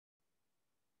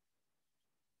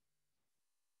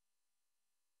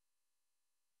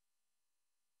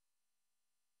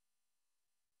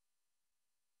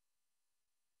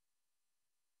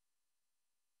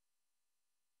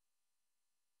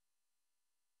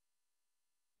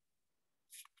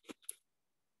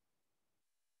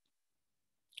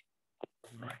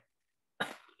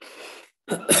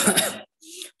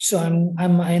So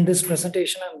I'm in this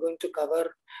presentation, I'm going to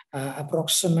cover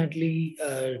approximately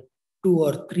 2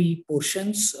 or 3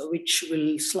 portions, which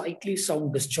will slightly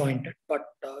sound disjointed, but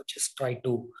just try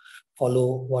to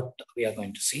follow what we are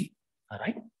going to see. All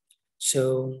right.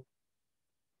 So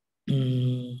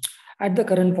at the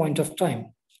current point of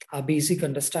time, our basic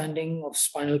understanding of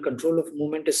spinal control of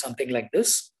movement is something like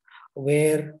this,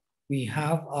 where we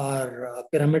have our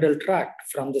pyramidal tract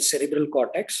from the cerebral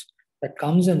cortex that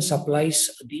comes and supplies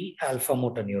the alpha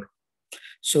motor neuron.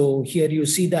 So here you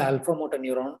see the alpha motor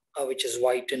neuron, which is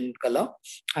white in color,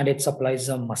 and it supplies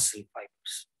the muscle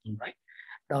fibers, right?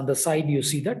 Down the side, you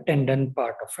see the tendon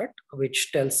part of it,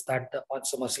 which tells that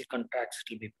once the muscle contracts,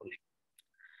 it will be pulling.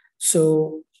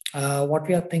 So what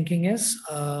we are thinking is,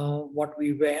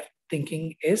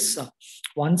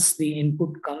 once the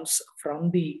input comes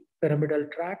from the pyramidal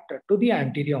tract to the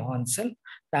anterior horn cell,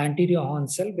 the anterior horn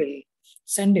cell will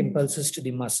send impulses to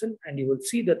the muscle, and you will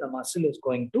see that the muscle is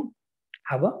going to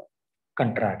have a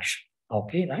contraction.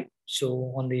 Okay, right?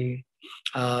 So on the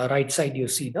right side, you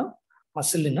see the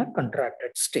muscle in a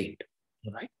contracted state,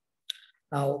 right?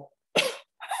 Now,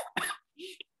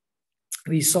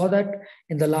 we saw that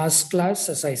in the last class,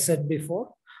 as I said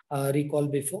before, recall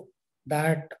before,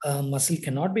 that muscle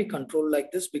cannot be controlled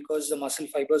like this because the muscle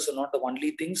fibers are not the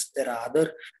only things. There are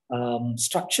other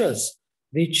structures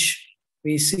which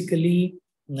basically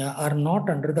are not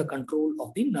under the control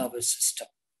of the nervous system.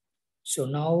 So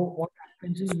now what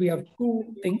happens is we have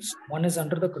 2 things. One is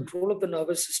under the control of the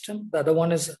nervous system. The other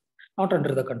one is not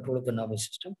under the control of the nervous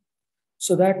system.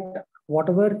 So that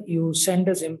whatever you send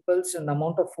as impulse and the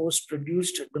amount of force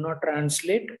produced do not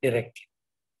translate directly.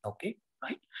 Okay,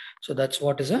 right? So that's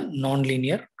what is a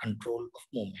non-linear control of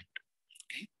movement.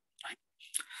 Okay, right?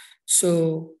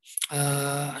 So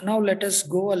now let us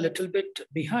go a little bit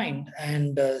behind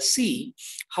and see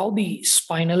how the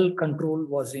spinal control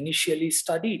was initially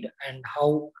studied and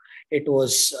how it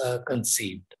was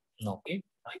conceived. Okay,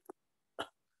 right?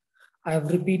 I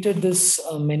have repeated this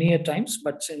many a times,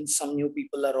 but since some new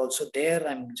people are also there,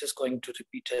 I'm just going to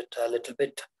repeat it a little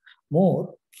bit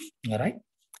more. All right.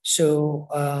 So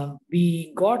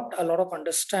we got a lot of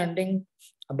understanding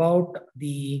about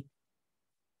the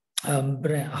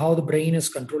how the brain is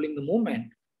controlling the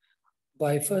movement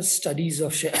by first studies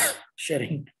of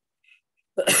Sherrington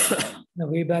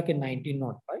way back in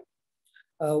 1905.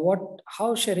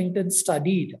 How Sherrington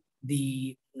studied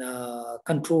the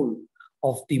control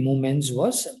of the movements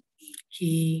was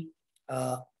he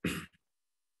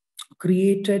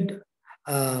created,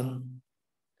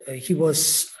 he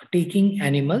was taking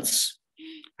animals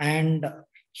and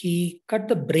he cut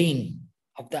the brain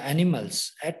of the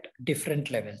animals at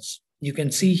different levels. You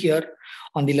can see here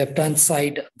on the left-hand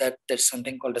side that there's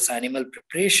something called as animal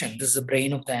preparation. This is the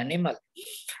brain of the animal.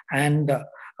 And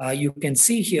you can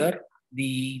see here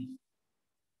the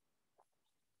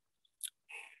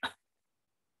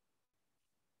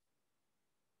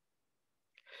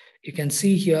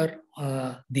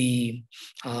the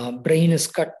brain is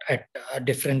cut at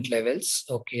different levels.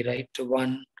 Okay, right?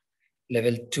 1,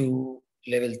 level 2,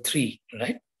 level 3,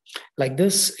 right? Like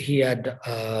this, he had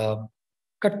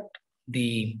cut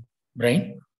the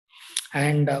brain.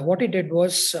 And what he did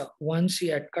was, once he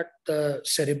had cut the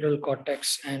cerebral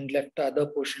cortex and left the other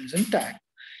portions intact,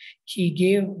 he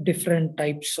gave different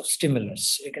types of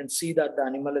stimulus. You can see that the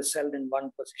animal is held in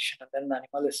one position and then the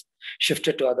animal is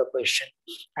shifted to other position.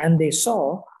 And they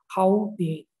saw how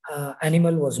the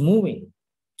animal was moving.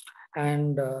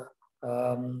 And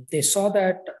they saw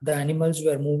that the animals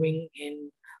were moving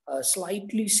in a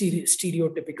slightly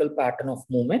stereotypical pattern of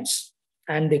movements.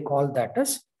 And they called that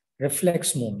as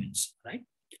reflex movements, right?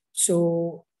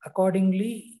 So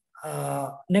accordingly,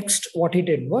 next what he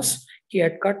did was he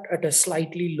had cut at a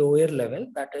slightly lower level,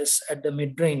 that is at the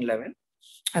midbrain level.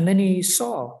 And then he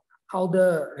saw how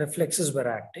the reflexes were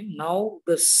acting. Now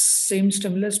the same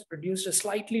stimulus produced a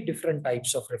slightly different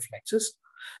types of reflexes.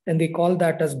 And they call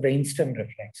that as brainstem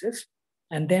reflexes.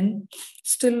 And then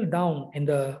still down in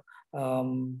the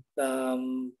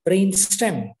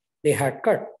brainstem, they had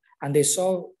cut. And they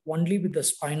saw only with the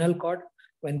spinal cord,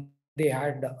 when they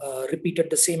had repeated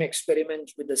the same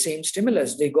experiment with the same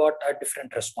stimulus, they got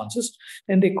different responses.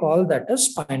 And they call that as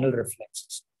spinal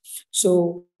reflexes.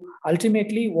 So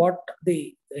ultimately, what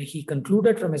he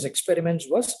concluded from his experiments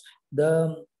was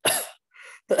the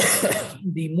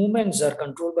movements are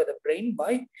controlled by the brain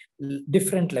by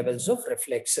different levels of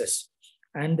reflexes,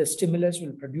 and the stimulus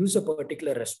will produce a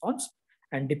particular response.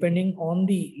 And depending on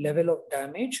the level of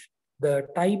damage, the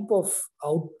type of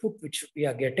output which we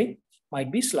are getting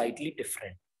might be slightly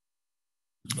different.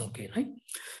 Okay, right?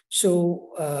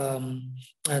 So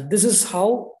this is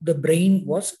how the brain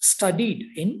was studied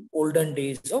in olden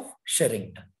days of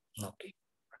Sherrington. Okay.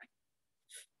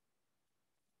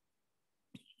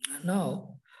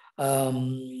 Now,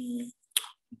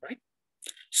 right.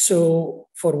 So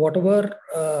for whatever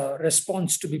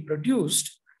response to be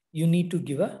produced, you need to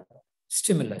give a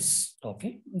stimulus.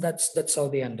 Okay, that's how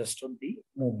they understood the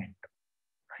movement.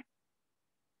 Right.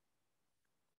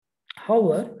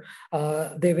 However,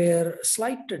 there were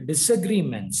slight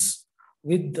disagreements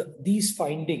with these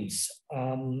findings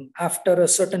after a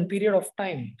certain period of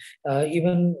time.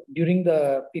 Even during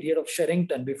the period of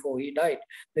Sherrington before he died,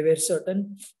 there were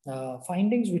certain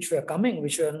findings which were coming,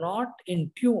 which were not in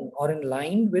tune or in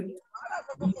line with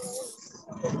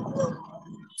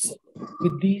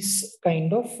these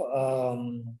kind of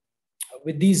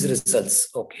with these results.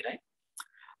 Okay, right?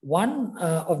 One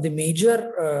of the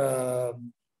major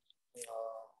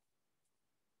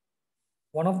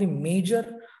one of the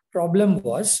major problem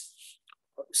was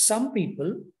some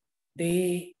people,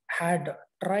 they had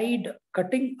tried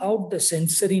cutting out the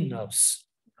sensory nerves,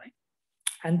 right?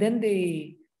 And then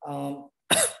they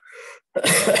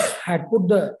had put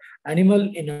the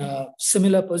animal in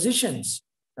similar positions,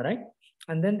 right?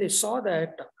 And then they saw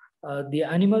that the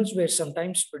animals were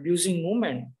sometimes producing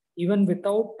movement even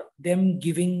without them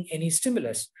giving any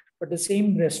stimulus, but the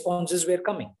same responses were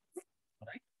coming,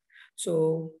 right?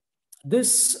 So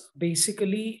this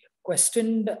basically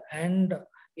questioned and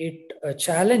it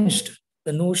challenged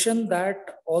the notion that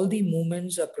all the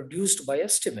movements are produced by a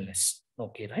stimulus.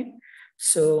 Okay, right?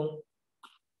 So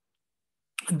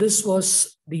this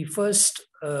was the first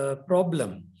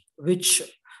problem which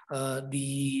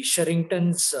the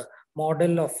Sherrington's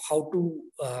model of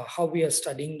how we are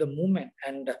studying the movement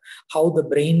and how the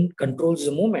brain controls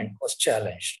the movement was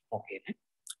challenged. Okay.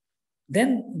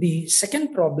 Then the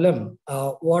second problem,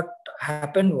 what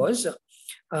happened was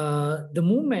the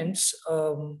movements,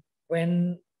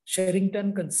 when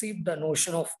Sherrington conceived the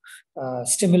notion of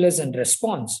stimulus and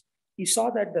response, he saw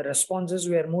that the responses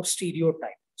were more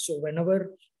stereotyped. So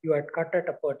whenever you had cut at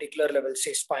a particular level,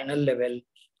 say spinal level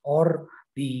or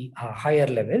the higher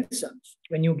levels,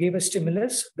 when you gave a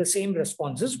stimulus, the same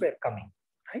responses were coming,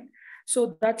 right?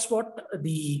 So that's what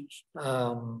the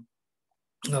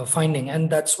finding, and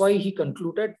that's why he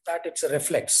concluded that it's a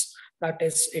reflex, that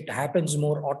is, it happens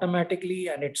more automatically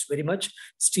and it's very much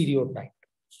stereotyped.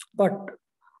 But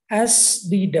as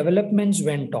the developments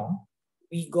went on,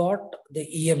 we got the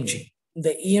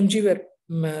EMG were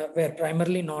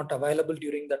primarily not available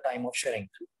during the time of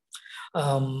Sherrington,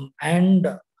 and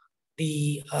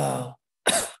the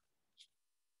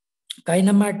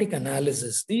kinematic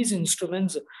analysis, these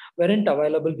instruments weren't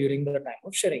available during the time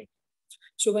of Sherrington.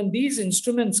 So when these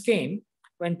instruments came,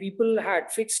 when people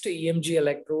had fixed EMG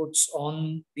electrodes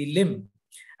on the limb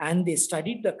and they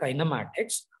studied the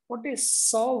kinematics, what they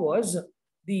saw was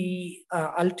the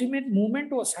ultimate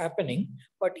movement was happening,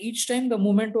 but each time the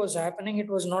movement was happening, it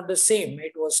was not the same.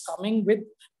 It was coming with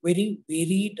very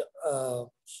varied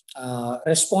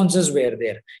responses were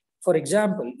there. For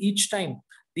example, each time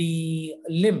the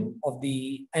limb of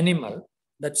the animal,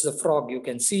 that's the frog you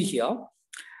can see here,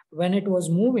 when it was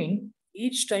moving,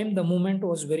 each time the movement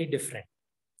was very different.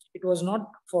 It was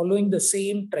not following the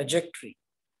same trajectory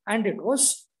and it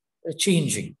was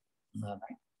changing.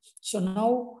 Right? So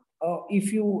now,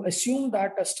 if you assume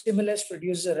that a stimulus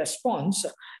produces a response,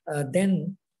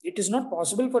 then it is not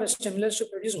possible for a stimulus to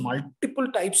produce multiple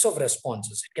types of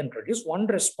responses. It can produce one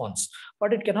response,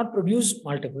 but it cannot produce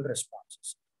multiple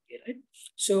responses. Okay, right?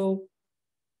 So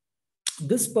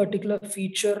this particular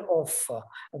feature of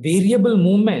variable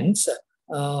movements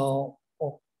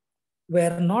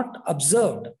were not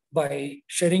observed by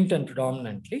Sherrington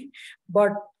predominantly,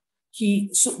 but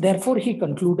therefore he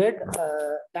concluded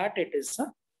that it is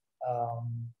a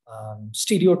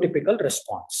stereotypical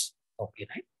response. Okay,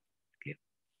 right? Okay.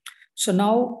 So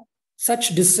now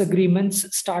such disagreements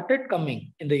started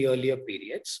coming in the earlier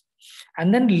periods,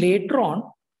 and then later on,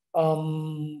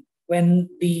 when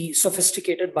the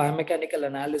sophisticated biomechanical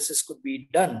analysis could be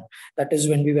done, that is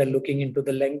when we were looking into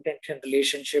the length tension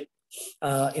relationship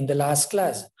in the last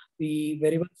class, we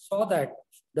very well saw that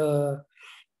the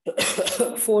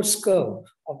force curve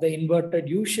of the inverted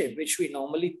U shape, which we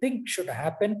normally think should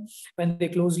happen, when they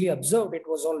closely observed, it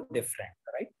was all different,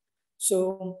 right?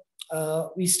 So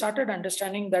we started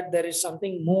understanding that there is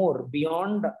something more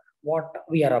beyond what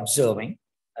we are observing,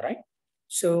 right?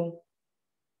 So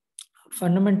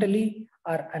fundamentally,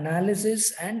 our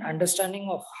analysis and understanding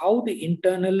of how the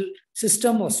internal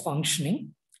system was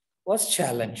functioning was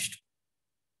challenged.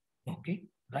 Okay,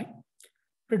 right?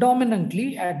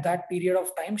 predominantly at that period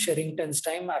of time, Sherrington's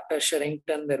time, after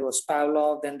Sherrington, there was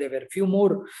Pavlov, then there were a few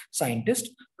more scientists.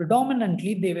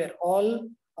 Predominantly, they were all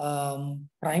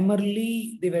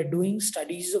primarily, they were doing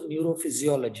studies of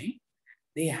neurophysiology.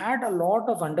 They had a lot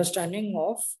of understanding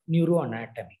of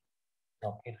neuroanatomy.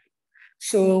 Okay.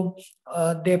 So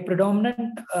their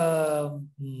predominant,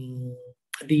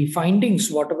 the findings,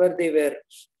 whatever they were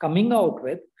coming out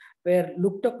with, were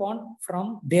looked upon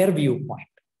from their viewpoint.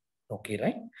 Okay,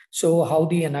 right? So how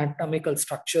the anatomical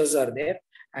structures are there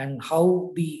and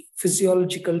how the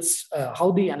physiological,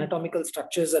 how the anatomical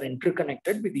structures are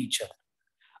interconnected with each other.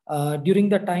 During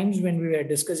the times when we were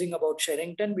discussing about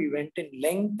Sherrington, we went in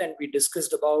length and we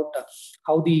discussed about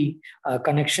how the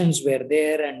connections were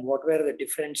there and what were the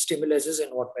different stimuluses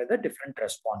and what were the different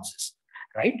responses,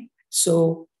 right?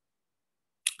 So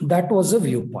that was a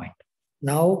viewpoint.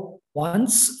 Now,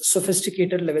 once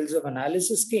sophisticated levels of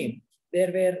analysis came,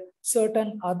 there were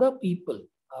certain other people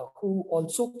who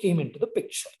also came into the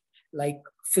picture, like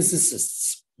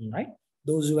physicists, right?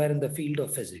 Those who were in the field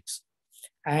of physics.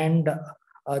 And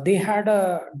they had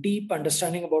a deep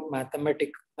understanding about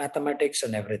mathematics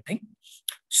and everything.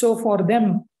 So for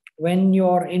them, when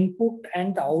your input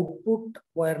and the output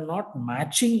were not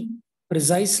matching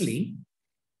precisely,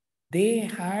 they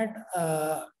had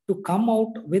to come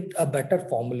out with a better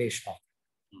formulation.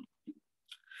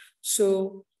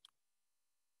 So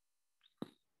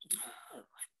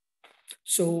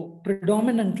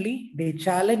predominantly, they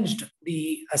challenged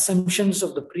the assumptions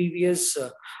of the previous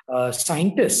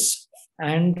scientists,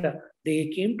 and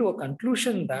they came to a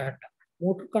conclusion that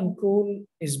motor control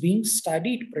is being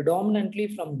studied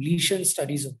predominantly from lesion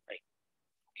studies of brain.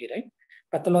 Okay, right?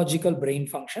 Pathological brain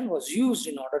function was used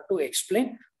in order to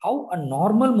explain how a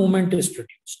normal movement is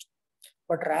produced.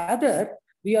 But rather,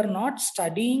 we are not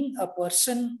studying a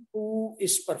person who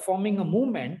is performing a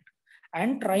movement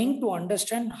and trying to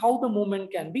understand how the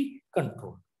movement can be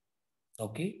controlled.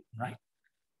 Okay, right?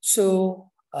 So,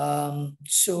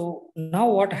 so now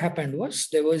what happened was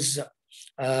there was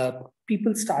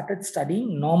people started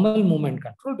studying normal movement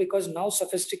control because now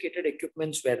sophisticated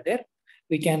equipments were there.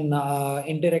 We can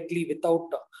indirectly, without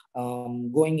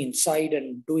going inside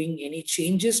and doing any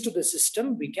changes to the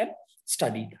system, we can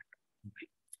study that. Okay.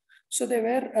 So there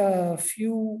were a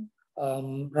few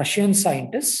Russian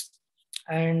scientists,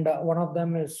 and one of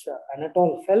them is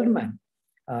Anatol Feldman,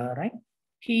 right?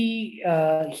 He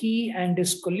and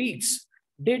his colleagues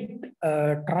did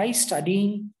try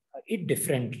studying it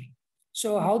differently.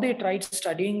 So how they tried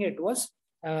studying it was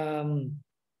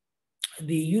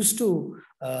they used to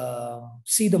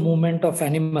see the movement of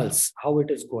animals, how it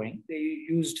is going. They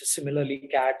used similarly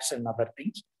cats and other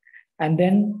things. And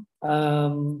then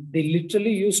they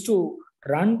literally used to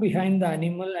run behind the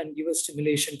animal and give a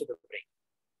stimulation to the brain.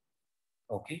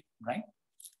 Okay, right?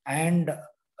 And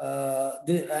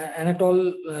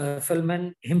Anatol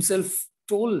Feldman himself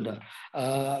told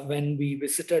when we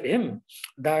visited him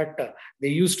that they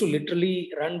used to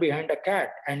literally run behind a cat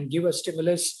and give a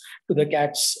stimulus to the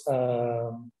cat's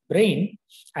brain,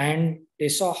 and they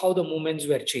saw how the movements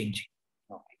were changing.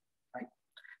 Okay, right?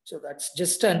 So that's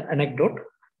just an anecdote.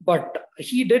 But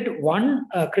he did one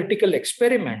critical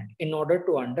experiment in order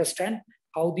to understand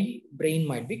how the brain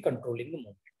might be controlling the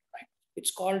movement. Right?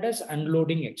 It's called as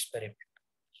unloading experiment.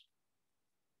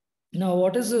 Now,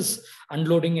 what is this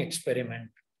unloading experiment?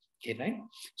 Okay, right?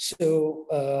 So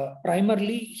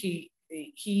primarily,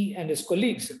 he and his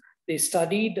colleagues, they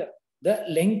studied the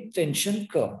length tension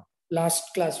curve.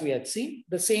 Last class we had seen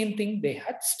the same thing they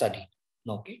had studied.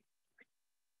 Okay.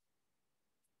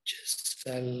 Just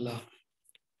I'll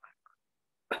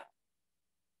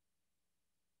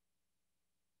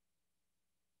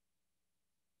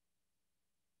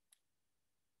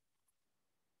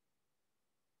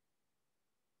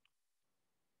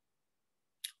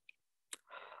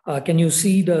can you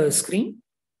see the screen?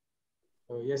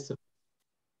 Yes, sir.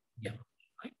 Yeah.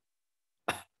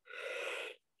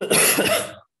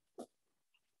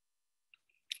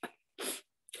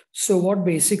 So what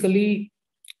basically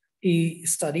he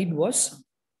studied was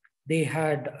they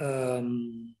had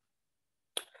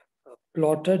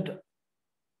plotted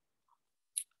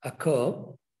a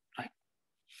curve, right?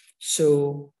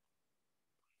 So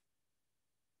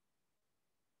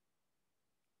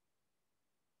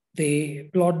they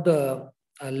plot the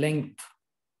length,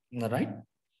 right,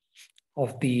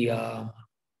 of the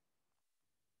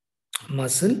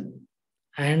muscle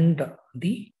and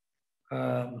the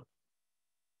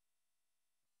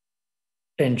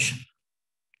tension.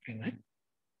 Okay, right?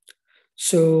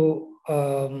 So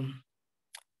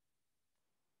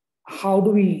how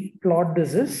do we plot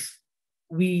this? Is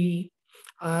we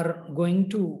are going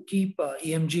to keep a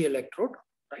EMG electrode,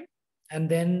 right? And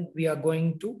then we are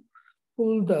going to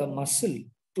pull the muscle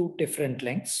to different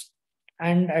lengths.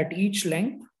 And at each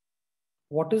length,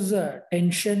 what is the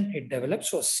tension it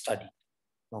develops was studied.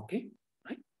 Okay,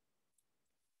 right?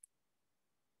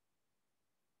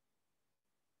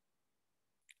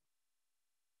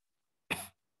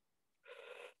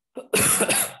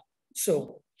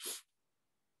 So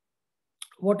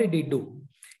what did he do?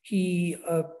 He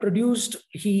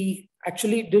he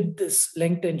actually did this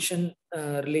length tension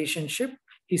relationship.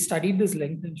 He studied this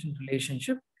length tension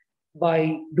relationship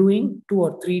by doing 2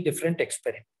 or 3 different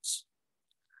experiments.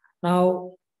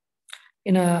 Now,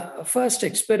 in a first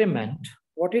experiment,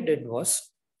 what he did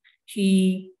was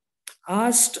he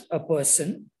asked a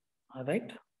person, all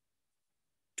right,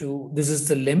 this is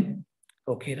the limb,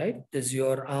 okay, right? This is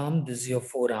your arm, this is your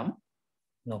forearm,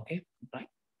 okay, right?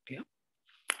 Yeah.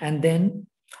 And then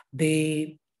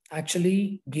they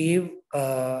actually gave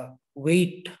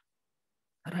weight,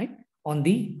 right, on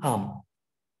the arm.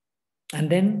 And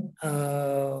then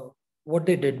what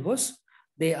they did was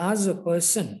they asked a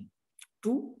person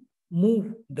to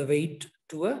move the weight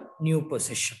to a new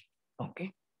position.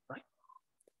 Okay, right.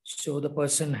 So the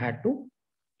person had to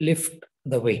lift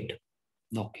the weight.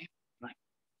 Okay, right.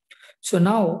 So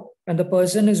now when the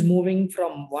person is moving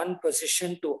from one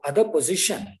position to other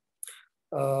position,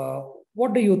 uh,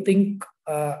 what do you think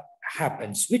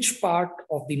happens? Which part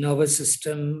of the nervous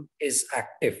system is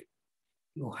active?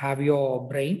 You have your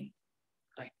brain,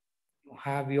 right? You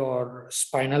have your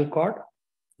spinal cord,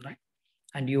 right?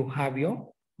 And you have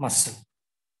your muscle,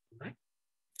 right?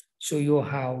 So you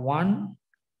have 1,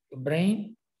 your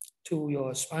brain, 2,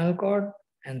 your spinal cord,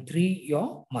 and 3,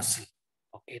 your muscle.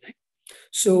 Okay, right?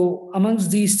 So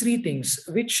amongst these 3 things,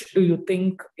 which do you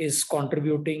think is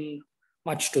contributing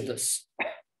much to this?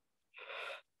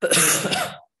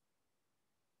 The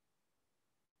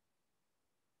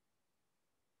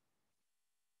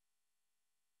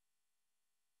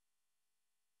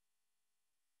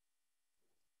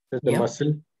Yeah.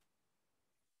 muscle.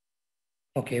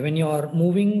 Okay, when you are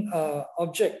moving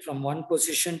object from one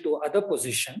position to other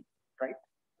position, right?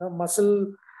 The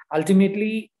muscle,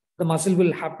 ultimately, the muscle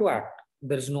will have to act.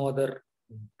 There is no other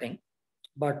thing.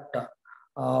 But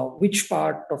which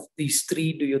part of these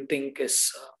 3 do you think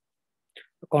is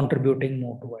contributing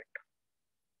more to it?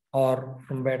 Or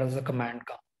from where does the command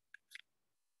come?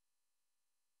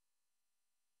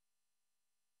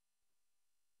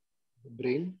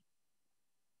 Brain.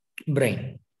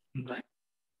 Brain, right?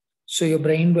 So your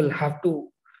brain will have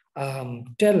to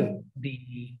tell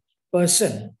the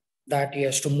person that he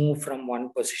has to move from one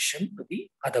position to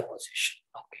the other position.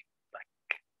 Okay, right.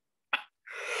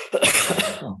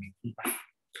 Okay.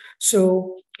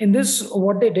 So in this,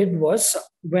 what they did was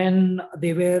when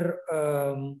they were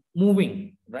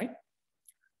moving, right?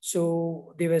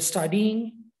 So they were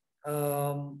studying.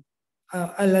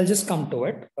 I'll just come to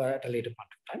it at a later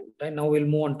point of time. Right now, we'll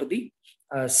move on to the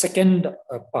second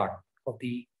part of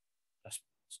the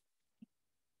response.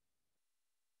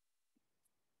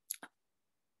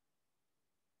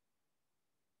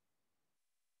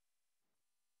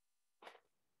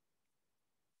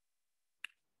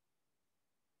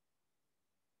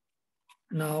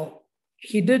 Now,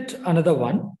 he did another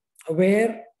one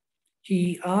where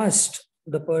he asked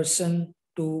the person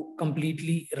to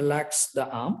completely relax the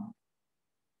arm.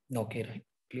 Okay, right,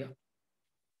 clear.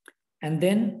 And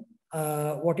then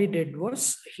what he did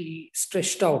was he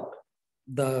stretched out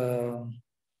the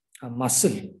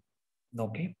muscle.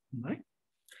 Okay, right.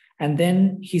 And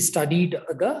then he studied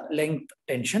the length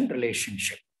tension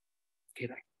relationship. Okay,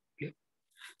 right. Clear.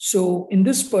 So in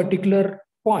this particular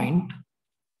point,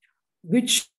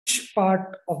 which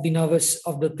part of the nervous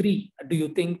of the 3 do you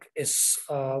think is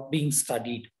being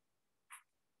studied?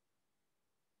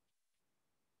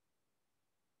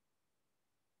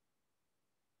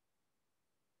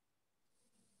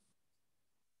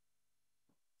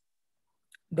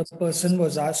 The person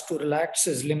was asked to relax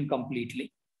his limb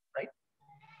completely, right?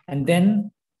 And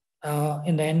then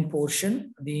in the end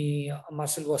portion, the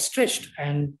muscle was stretched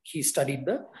and he studied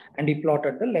and he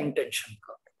plotted the length tension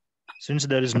curve. Since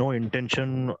there is no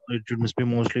intention, it must be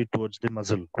mostly towards the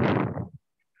muscle.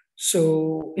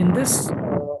 So in this,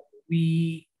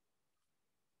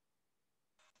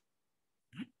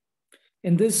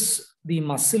 the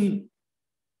muscle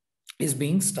is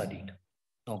being studied.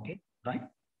 Okay, right?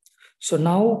 So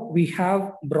now we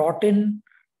have brought in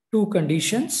 2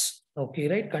 conditions. Okay,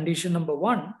 right? Condition number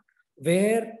 1,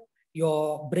 where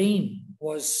your brain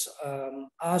was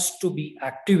asked to be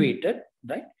activated,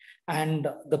 right? And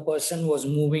the person was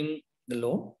moving the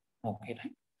load. Okay,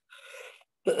 right?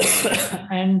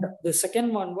 And the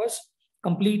second one was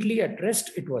completely at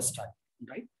rest, it was done,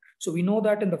 right? So we know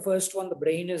that in the first one, the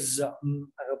brain is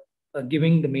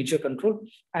giving the major control,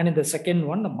 and in the second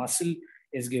one, the muscle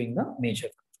is giving the major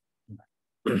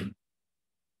control.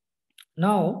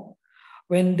 Now,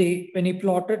 when he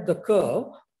plotted the curve,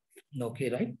 okay,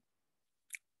 right?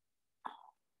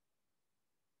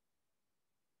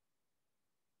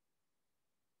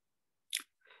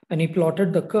 When he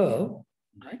plotted the curve,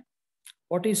 right,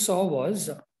 what he saw was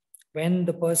when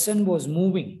the person was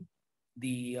moving,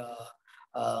 the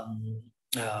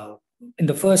in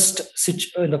the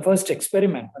first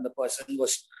experiment, when the person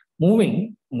was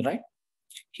moving, right,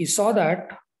 he saw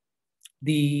that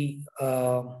the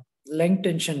length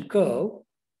tension curve,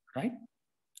 right,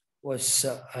 was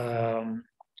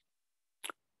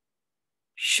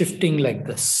shifting like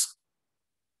this.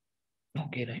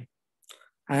 Okay, right.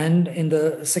 And in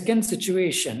the second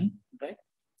situation, right,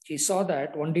 he saw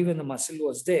that only when the muscle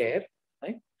was there,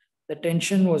 right, the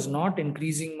tension was not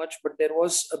increasing much, but there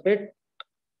was a bit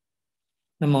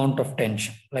amount of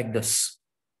tension like this.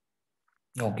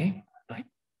 Okay, right.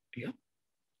 Yeah.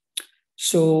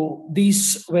 So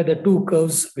these were the two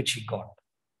curves which he got.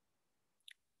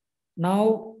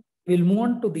 Now we'll move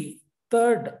on to the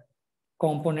third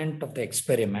component of the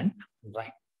experiment,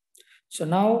 right? So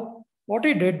now what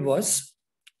he did was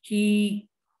he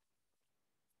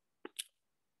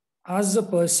asked the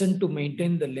person to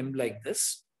maintain the limb like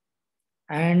this,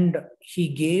 and he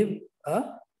gave a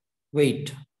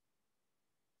weight.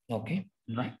 Okay,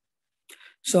 right?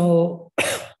 So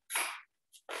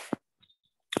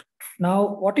now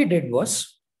what he did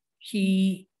was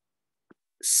he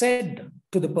said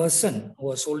to the person who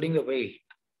was holding the weight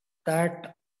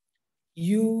that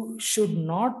you should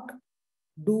not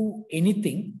do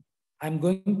anything. I'm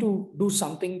going to do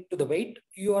something to the weight.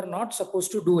 You are not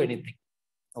supposed to do anything.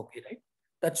 Okay, right?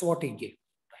 That's what he gave.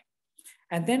 Right?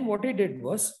 And then what he did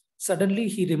was suddenly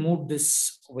he removed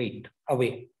this weight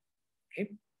away.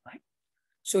 Okay, right?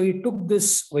 So he took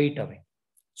this weight away.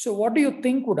 So what do you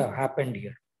think would have happened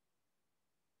here?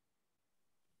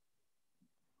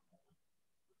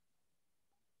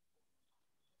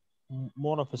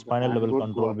 More of a spinal level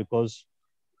control, because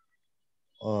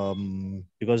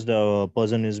the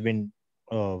person has been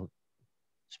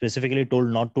specifically told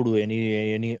not to do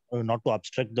any not to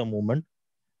obstruct the movement,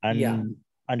 and Yeah.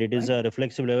 and it is Right. a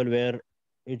reflexive level where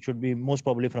it should be most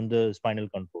probably from the spinal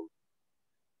control.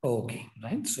 Okay,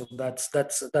 right. So that's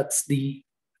the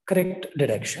correct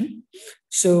deduction.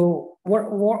 So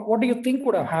what do you think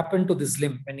would have happened to this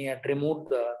limb when he had removed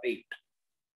the weight?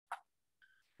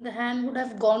 The hand would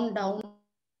have gone down.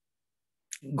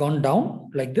 Gone down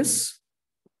like this?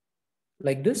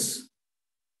 Like this?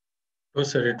 No,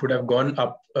 sir, it would have gone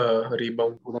up,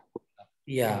 rebound.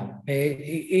 Yeah,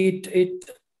 it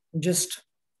just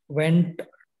went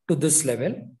to this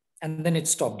level and then it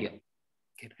stopped here.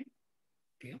 Okay, right?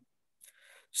 Yeah.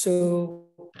 So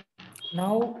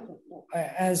now,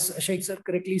 as Sheikh sir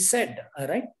correctly said,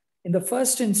 right, in the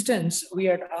first instance, we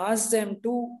had asked them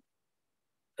to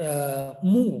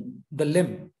move the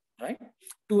limb, right,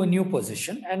 to a new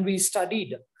position, and we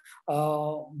studied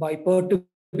by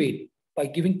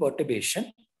giving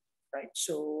perturbation, right?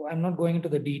 So I'm not going into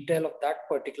the detail of that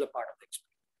particular part of the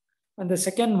experiment. And the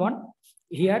second one,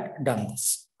 he had done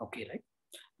this. Okay, right?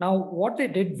 Now, what they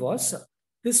did was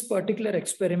this particular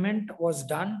experiment was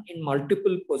done in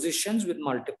multiple positions with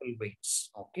multiple weights.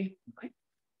 Okay, right?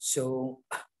 So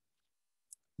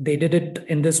they did it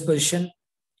in this position.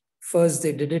 First,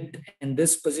 they did it in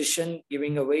this position,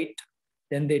 giving a weight.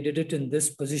 Then they did it in this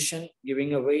position,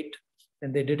 giving a weight.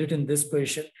 Then they did it in this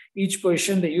position. Each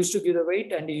position, they used to give the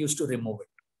weight and they used to remove it.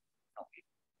 Okay.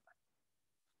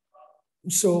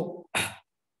 So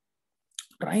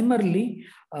primarily,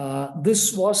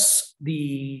 this was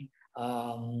the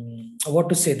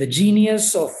the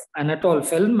genius of Anatole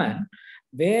Feldman,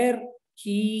 where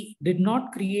he did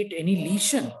not create any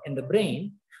lesion in the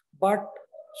brain, but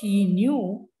he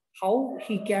knew how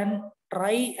he can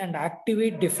try and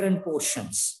activate different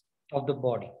portions of the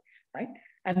body, right?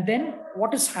 And then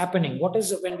what is happening? What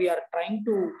is when we are trying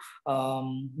to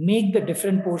make the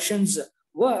different portions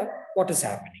work? What is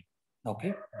happening?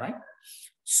 Okay, right?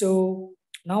 So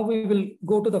now we will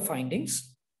go to the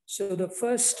findings. So the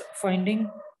first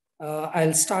finding,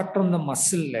 I'll start from the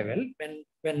muscle level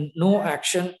when no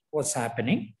action was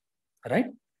happening,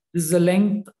 right? This is the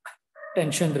length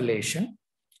tension relation.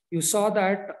 You saw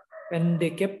that when they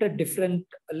kept at different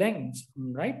lengths,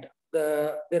 right?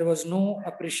 There was no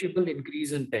appreciable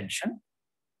increase in tension.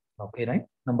 Okay, right?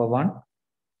 Number one.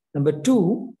 Number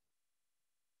two,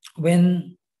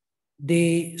 when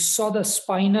they saw the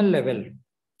spinal level,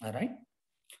 All right.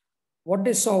 What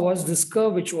they saw was this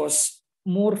curve, which was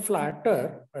more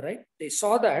flatter. All right. They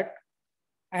saw that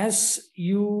as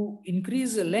you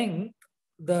increase the length,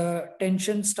 the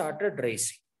tension started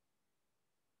rising.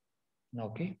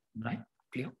 Okay, right,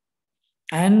 clear.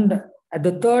 And at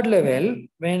the third level,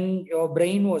 when your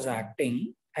brain was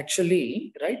acting,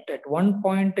 actually, right, at one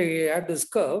point you had this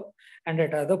curve, and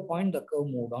at other point the curve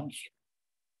moved on here.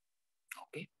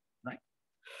 Okay, right.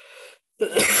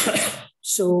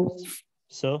 So,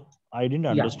 So I didn't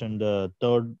understand the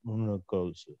third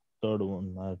curves. Third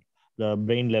one, the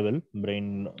brain level,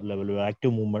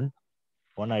 active movement.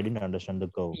 One, I didn't understand the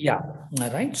curve. yeah,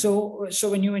 right. So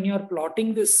when you are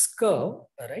plotting this curve,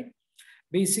 right,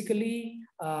 basically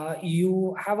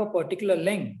you have a particular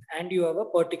length and you have a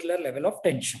particular level of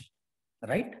tension,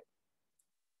 right?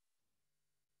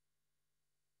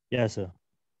 Yes, sir.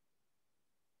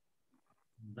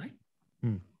 Right.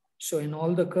 Hmm. So in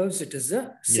all the curves, it is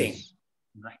the same. Yes.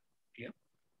 Right. Yeah.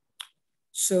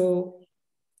 So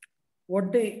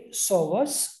what they saw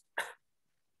was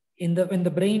in the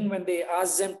brain, when they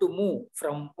asked them to move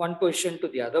from one position to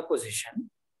the other position,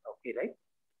 okay, right?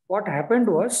 What happened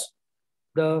was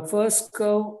the first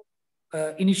curve,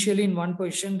 initially in one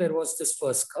position, there was this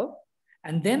first curve.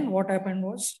 And then what happened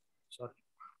was, sorry,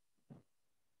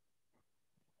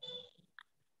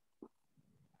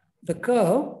 the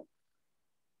curve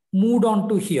moved on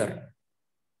to here.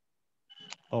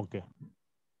 Okay.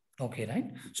 Okay, right?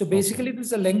 So basically, this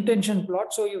is a length tension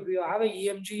plot. So if you have a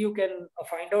EMG, you can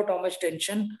find out how much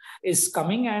tension is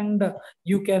coming, and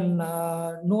you can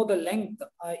know the length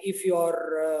if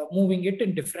you're moving it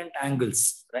in different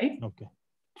angles, right? Okay.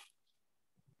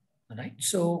 Right.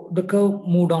 So the curve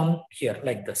moved on here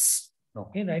like this.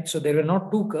 Okay, right? So there were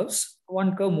not two curves.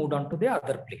 One curve moved on to the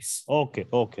other place. Okay.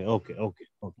 Okay. Okay. Okay.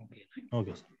 Okay. Okay. Right?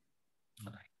 Okay.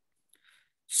 All right.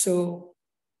 So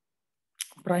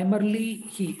primarily,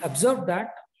 he observed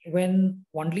that when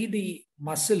only the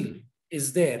muscle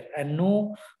is there and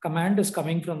no command is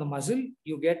coming from the muscle,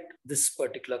 you get this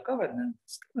particular curve,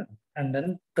 and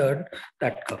then third,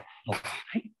 that curve. Okay,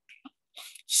 right?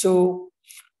 So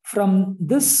from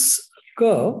this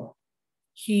curve,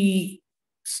 he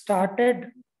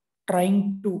started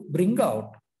trying to bring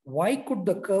out why could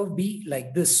the curve be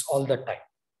like this all the time.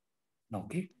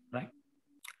 Okay, right?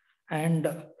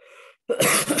 And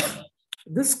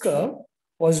this curve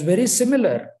was very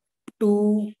similar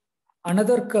to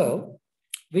another curve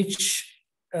which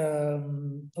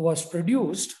was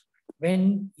produced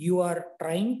when you are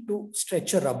trying to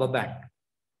stretch a rubber band,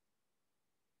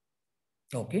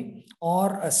 okay,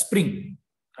 or a spring,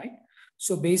 right?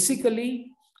 So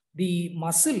basically, the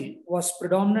muscle was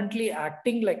predominantly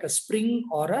acting like a spring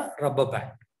or a rubber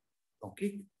band,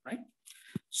 okay, right?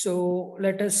 So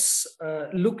let us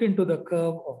look into the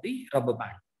curve of the rubber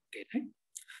band, okay, right?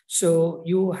 So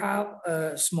you have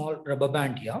a small rubber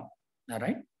band here, all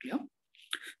right, clear?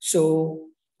 So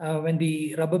when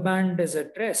the rubber band is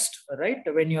at rest, right,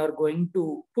 when you are going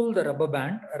to pull the rubber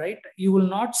band, right, you will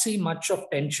not see much of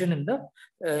tension in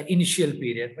the initial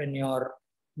period when you are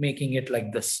making it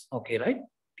like this, okay, right?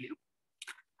 Clear?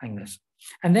 Like this.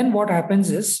 And then what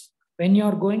happens is when you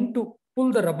are going to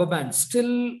pull the rubber band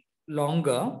still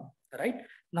longer, right,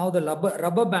 now the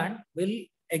rubber band will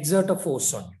exert a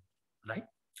force on you, right?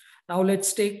 Now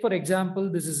let's take, for example,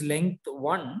 this is length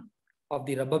 1 of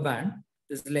the rubber band,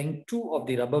 this is length 2 of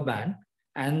the rubber band,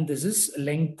 and this is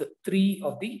length 3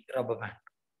 of the rubber band.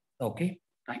 Okay,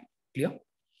 right? Clear?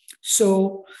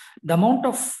 So the amount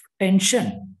of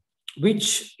tension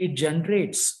which it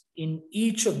generates in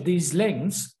each of these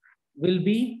lengths will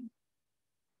be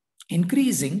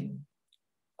increasing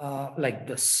like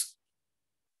this.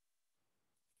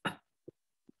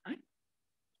 Right?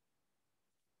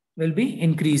 Will be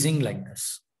increasing like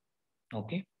this.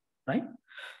 Okay, right?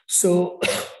 So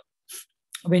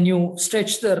when you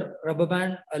stretch the rubber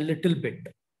band a little bit,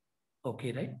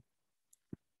 okay, right,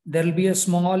 there will be a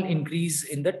small increase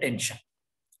in the tension.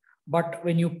 But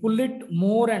when you pull it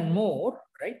more and more,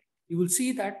 right, you will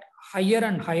see that higher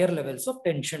and higher levels of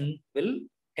tension will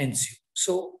ensue.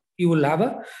 So you will have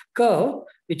a curve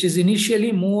which is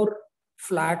initially more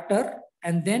flatter,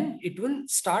 and then it will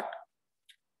start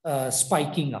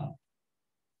spiking up.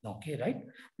 Okay, right?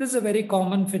 This is a very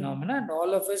common phenomenon, and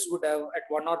all of us would have, at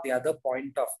one or the other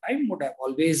point of time, would have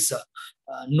always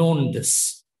known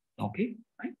this. Okay,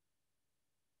 right?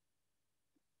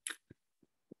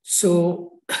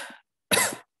 So,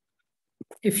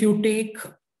 if you take,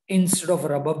 instead of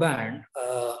rubber band,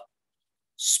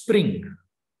 spring,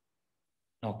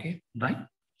 okay, right?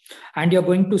 And you're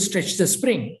going to stretch the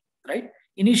spring, right?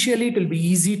 Initially, it will be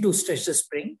easy to stretch the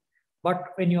spring, But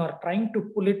when you are trying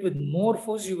to pull it with more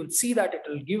force, you will see that it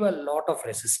will give a lot of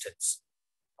resistance.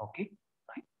 Okay,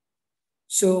 right?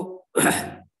 So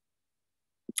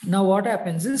now what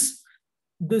happens is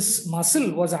this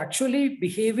muscle was actually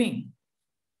behaving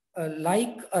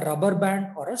like a rubber band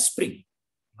or a spring,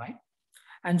 right?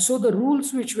 And so the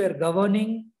rules which were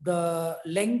governing the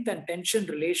length and tension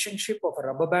relationship of a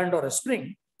rubber band or a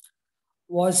spring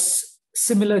was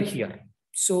similar here.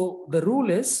 So the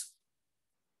rule is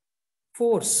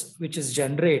force which is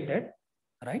generated,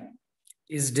 right,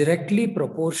 is directly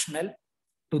proportional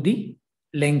to the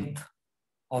length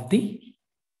of the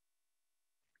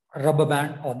rubber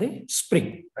band or the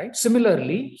spring, right?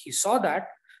 Similarly, he saw that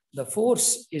the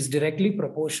force is directly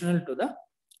proportional to the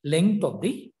length of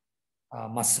the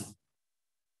muscle.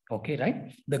 Okay,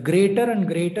 right? The greater and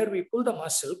greater we pull the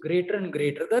muscle, greater and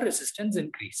greater the resistance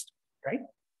increased, right?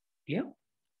 Yeah.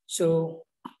 So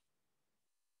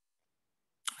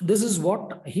this is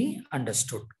what he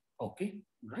understood. Okay,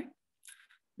 right?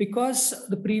 Because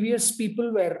the previous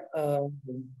people were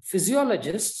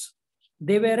physiologists,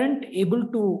 they weren't able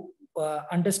to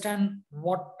understand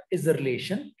what is the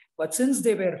relation. But since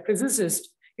they were physicists,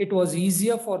 it was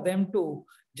easier for them to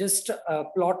just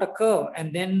plot a curve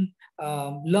and then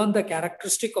learn the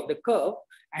characteristic of the curve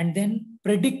and then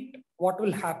predict what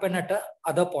will happen at a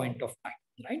other point of time,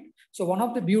 right? So one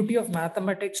of the beauty of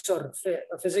mathematics or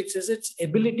physics is its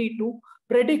ability to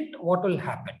predict what will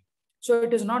happen. So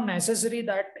it is not necessary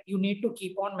that you need to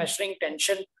keep on measuring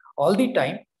tension all the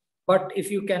time. But if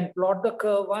you can plot the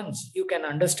curve once, you can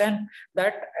understand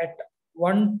that at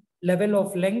one level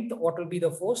of length, what will be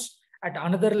the force? At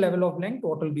another level of length,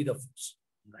 what will be the force,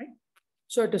 right?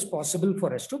 So it is possible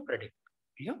for us to predict.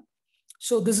 Yeah.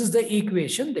 So this is the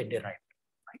equation they derived.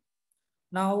 Right?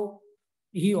 Now,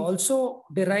 he also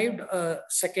derived a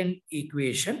second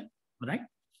equation, right,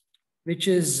 which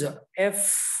is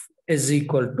F is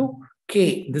equal to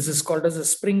K. This is called as a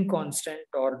spring constant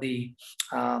or the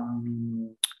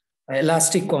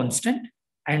elastic constant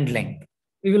and length.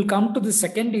 We will come to the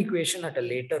second equation at a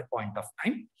later point of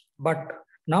time, but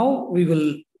now we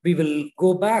will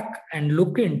go back and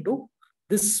look into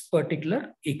this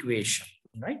particular equation,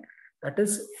 right? That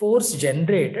is, force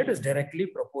generated is directly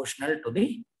proportional to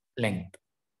the length.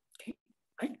 Okay,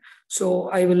 right? So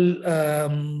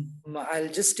I'll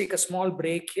just take a small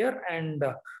break here, and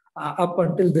up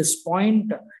until this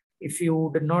point, if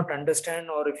you did not understand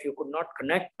or if you could not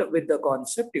connect with the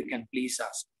concept, you can please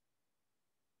ask.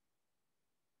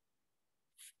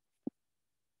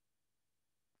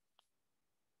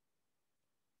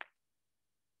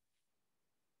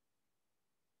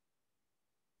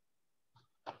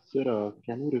 Sir,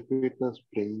 can you repeat the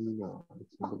spring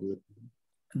example?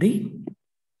 The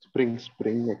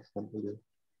spring example.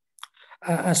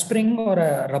 A spring or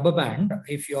a rubber band,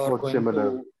 if you are going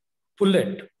to pull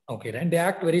it, okay, right? They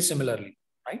act very similarly,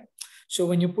 right? So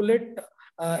when you pull it,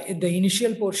 in the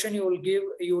initial portion, you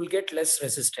will get less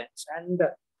resistance, and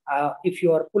if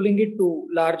you are pulling it to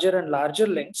larger and larger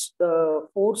lengths, the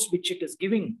force which it is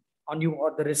giving on you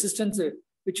or the resistance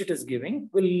which it is giving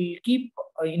will keep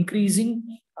increasing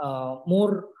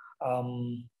more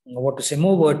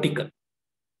more vertical,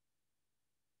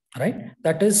 right?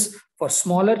 That is, for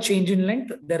smaller change in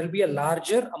length, there will be a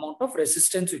larger amount of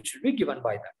resistance which will be given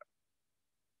by that.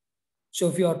 So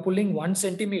if you are pulling 1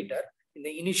 centimeter in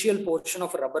the initial portion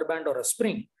of a rubber band or a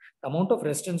spring, the amount of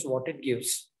resistance what it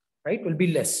gives, right, will be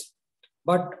less.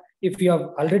 But if you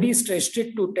have already stretched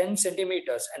it to 10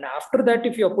 centimeters, and after that,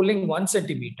 if you are pulling 1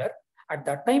 centimeter, at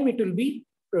that time it will be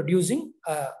producing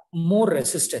more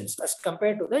resistance as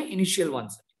compared to the initial 1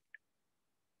 centimeter.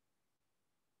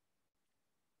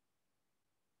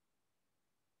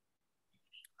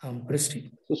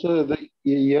 Christy. So, sir, the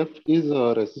EF is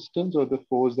a resistance or the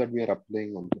force that we are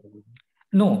applying on the...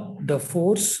 No, the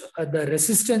force, the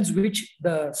resistance which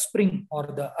the spring or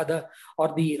the other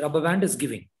or the rubber band is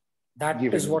giving. That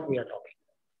is what we are talking.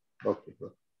 Okay.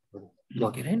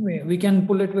 Okay, right? We can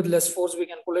pull it with less force, we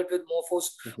can pull it with more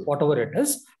force, whatever it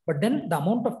is. But then the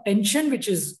amount of tension which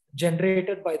is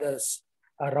generated by this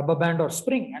rubber band or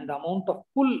spring and the amount of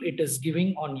pull it is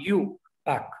giving on you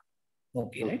back.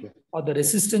 Okay, right? Or the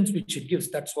resistance which it gives,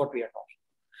 that's what we are talking.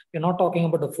 We're not talking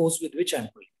about the force with which I'm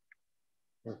pulling.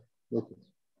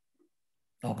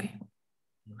 Okay.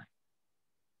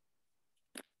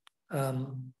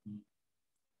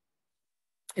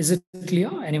 Is it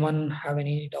clear? Anyone have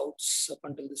any doubts up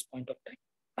until this point of time?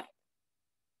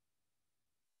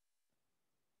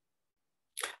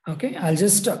 Okay, I'll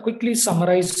just quickly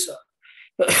summarize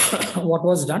what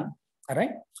was done. All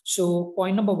right. So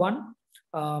point number 1,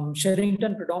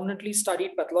 Sherrington predominantly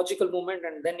studied pathological movement,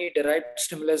 and then he derived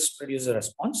stimulus producer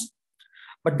response.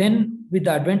 But then with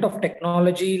the advent of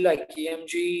technology like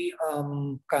EMG,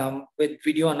 with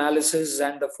video analysis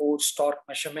and the force torque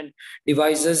measurement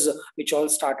devices, which all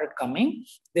started coming,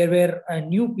 there were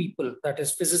new people, that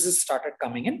is physicists, started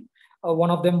coming in.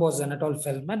 One of them was Anatole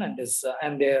Feldman and his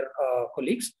and their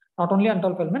colleagues. Not only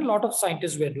Anatole Feldman, a lot of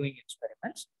scientists were doing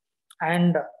experiments.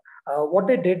 And what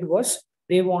they did was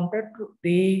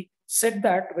they said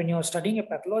that when you're studying a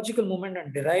pathological movement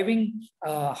and deriving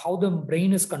how the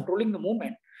brain is controlling the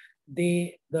movement,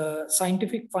 the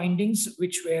scientific findings,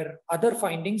 which were other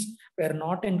findings, were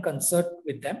not in concert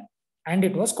with them, and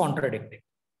it was contradicting.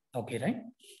 Okay, right?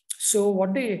 So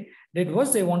what they did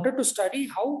was they wanted to study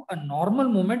how a normal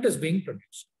movement is being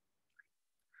produced.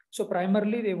 So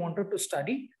primarily they wanted to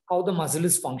study how the muscle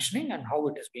is functioning and how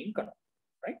it is being controlled,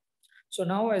 right? So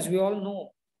now, as we all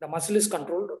know, the muscle is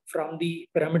controlled from the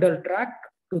pyramidal tract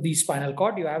to the spinal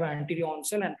cord. You have anterior horn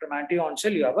cell, and from anterior horn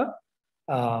cell, you have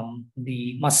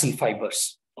the muscle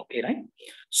fibers. Okay, right?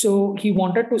 So he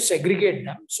wanted to segregate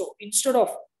them. So instead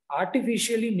of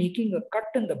artificially making a cut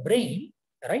in the brain,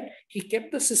 right, he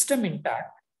kept the system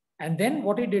intact. And then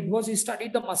what he did was he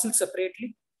studied the muscle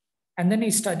separately, and then he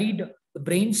studied the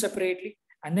brain separately,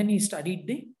 and then he studied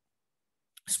the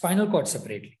spinal cord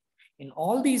separately. In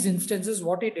all these instances,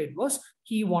 what he did was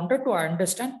he wanted to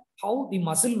understand how the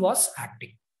muscle was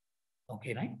acting.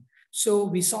 Okay, right? So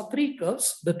we saw three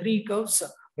curves. The three curves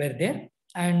were there,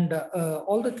 and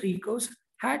all the three curves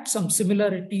had some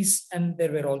similarities, and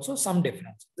there were also some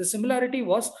differences. The similarity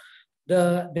was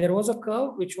there was a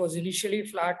curve which was initially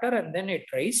flatter and then it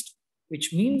raised,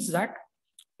 which means that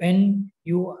when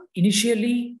you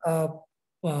initially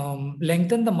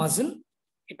lengthen the muscle,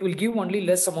 it will give only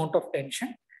less amount of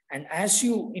tension. And as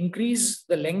you increase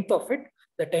the length of it,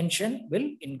 the tension will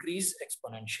increase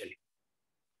exponentially.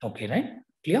 Okay, right?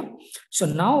 Clear? So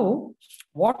now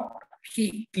what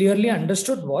he clearly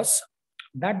understood was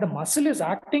that the muscle is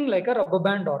acting like a rubber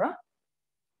band or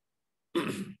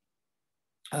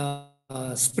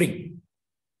a spring.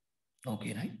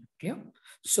 Okay, right? Clear?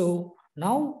 So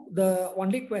now the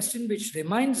only question which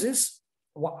remains is,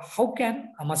 how can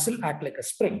a muscle act like a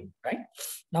spring, right?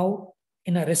 Now,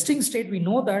 in a resting state, we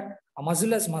know that a muscle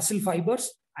has muscle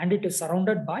fibers and it is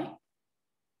surrounded by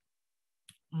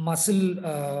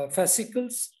muscle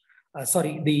fascicles,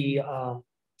 the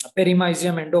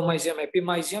perimysium, endomysium,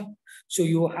 epimysium. So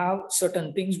you have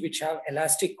certain things which have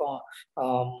elastic,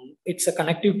 it's a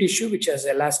connective tissue which has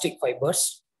elastic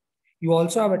fibers. You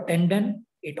also have a tendon,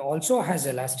 it also has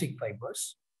elastic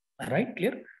fibers, right?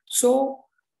 Clear? So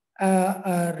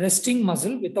a resting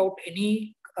muscle without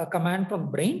any command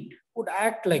from brain would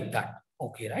act like that.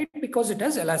 Okay, right? Because it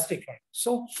has elastic fibers.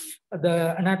 So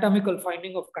the anatomical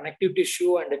finding of connective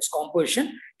tissue and its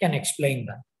composition can explain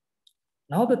that.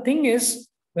 Now the thing is,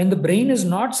 when the brain is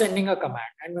not sending a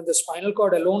command and when the spinal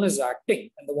cord alone is acting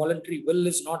and the voluntary will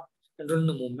is not controlling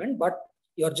the movement, but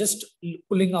you're just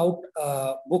pulling out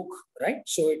a book, right?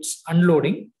 So it's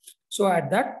unloading. So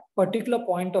at that particular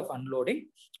point of unloading,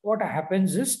 what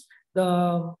happens is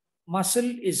the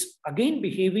muscle is again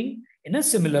behaving in a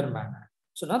similar manner.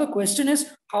 So now the question is,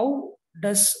 how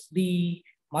does the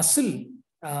muscle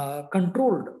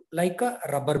controlled like a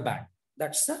rubber band?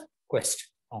 That's the question.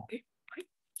 Okay. Right.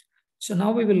 So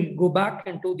now we will go back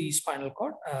into the spinal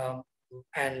cord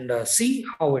and see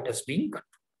how it is being controlled.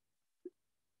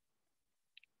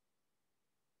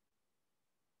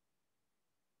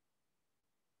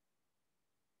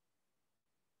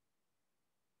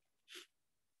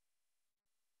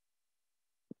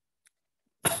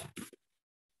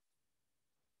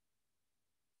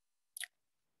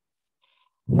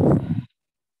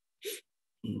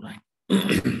 Right.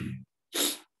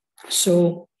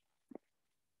 So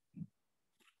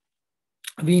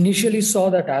we initially saw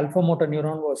that alpha motor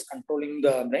neuron was controlling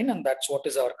the brain, and that's what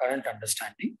is our current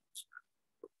understanding.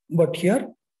 But here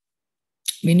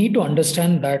we need to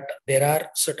understand that there are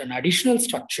certain additional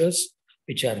structures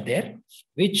which are there,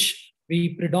 which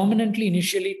we predominantly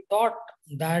initially thought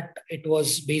that it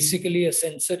was basically a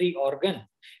sensory organ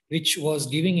which was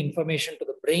giving information to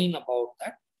the brain about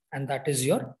that, and that is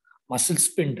your muscle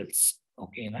spindles.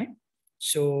 Okay, right?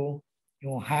 So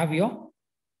you have your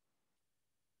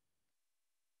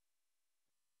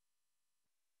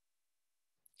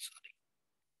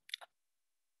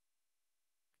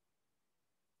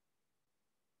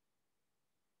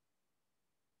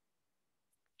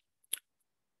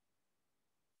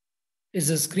Is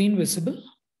the screen visible?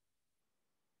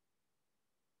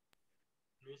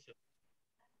 No, sir.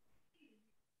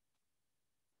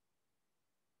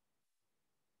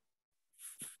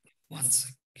 1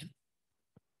 second.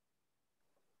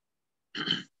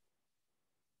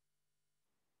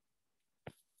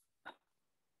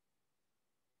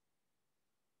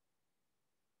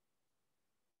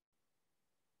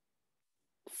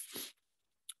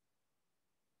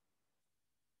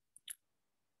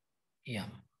 Yeah,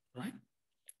 right.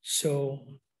 So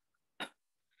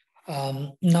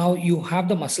now you have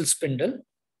the muscle spindle,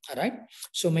 all right?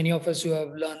 So many of us who have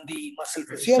learned the muscle So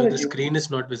physiology. the screen is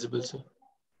not visible, sir.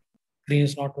 Screen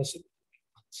is not visible.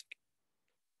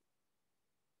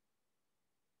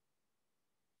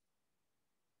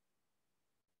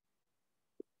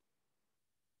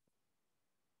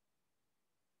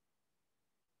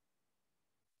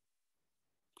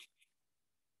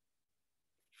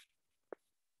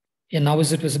 Yeah, now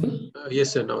is it visible?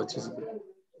 Yes, sir. Now it's visible.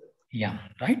 Yeah,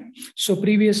 right. So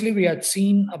previously we had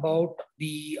seen about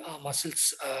the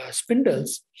muscles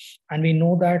spindles, and we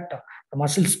know that the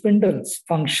muscle spindles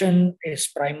function is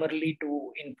primarily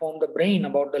to inform the brain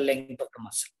about the length of the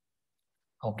muscle.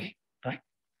 Okay, right.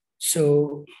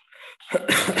 So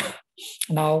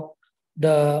now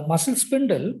the muscle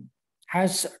spindle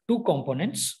has two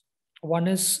components. One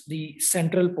is the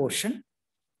central portion.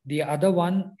 The other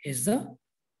one is the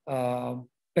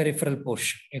peripheral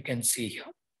portion. You can see here.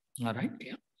 All right.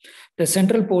 Yeah. The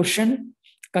central portion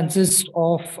consists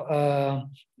of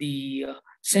the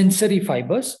sensory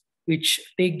fibers, which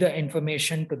take the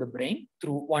information to the brain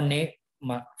through 1A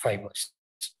fibers.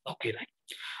 Okay, right.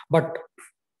 But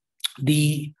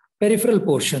the peripheral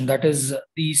portion, that is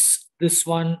this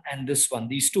one and this one,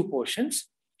 these two portions,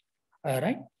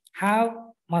 right, have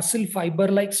muscle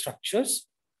fiber-like structures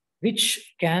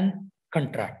which can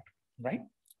contract, right?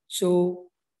 So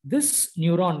this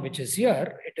neuron, which is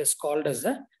here, it is called as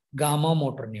a gamma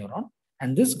motor neuron.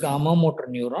 And this gamma motor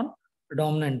neuron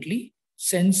predominantly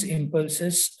sends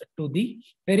impulses to the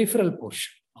peripheral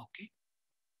portion. Okay.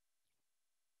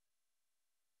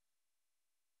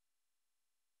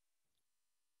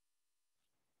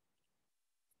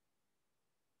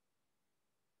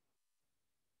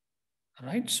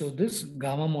 Right. So this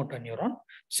gamma motor neuron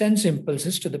sends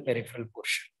impulses to the peripheral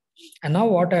portion. And now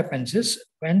what happens is,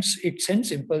 once it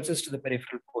sends impulses to the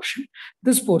peripheral portion,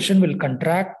 this portion will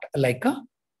contract like a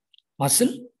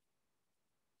muscle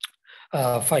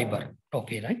fiber.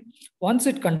 Okay, right? Once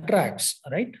it contracts,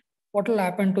 right, what will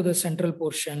happen to the central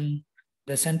portion?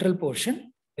 The central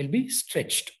portion will be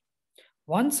stretched.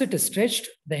 Once it is stretched,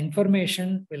 the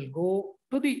information will go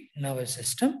to the nervous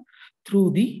system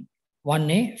through the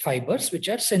 1A fibers, which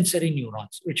are sensory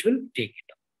neurons, which will take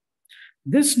it.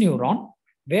 This neuron,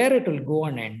 where it will go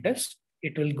and end is,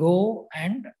 it will go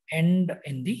and end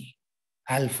in the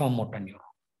alpha motor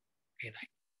neuron. Okay, right?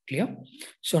 Clear?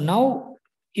 So now,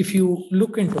 if you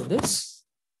look into this,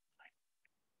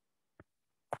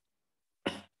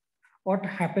 what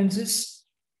happens is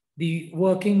the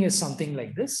working is something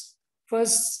like this.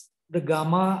 First, the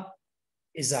gamma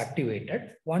is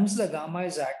activated. Once the gamma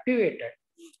is activated,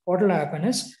 what will happen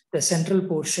is the central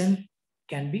portion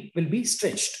will be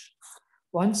stretched.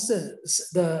 Once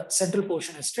the central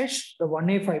portion is stretched, the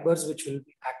 1A fibers which will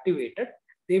be activated,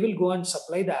 they will go and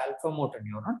supply the alpha motor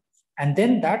neuron. And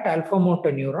then that alpha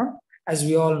motor neuron, as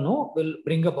we all know, will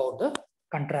bring about the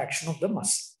contraction of the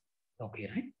muscle. Okay,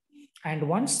 right? And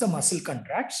once the muscle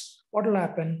contracts, what will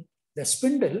happen? The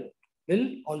spindle will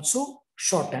also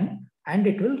shorten and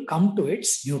it will come to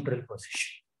its neutral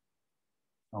position.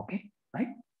 Okay, right?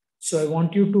 So I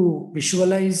want you to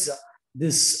visualize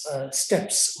this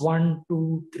steps 1,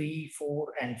 2, 3,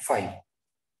 4, and 5.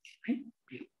 Right?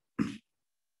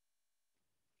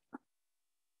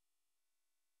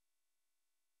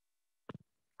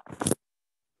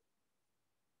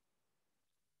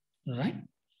 Right.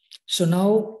 So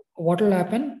now what will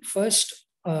happen? First,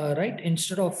 right,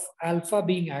 instead of alpha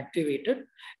being activated,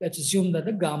 let's assume that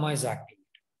the gamma is activated.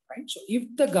 Right. So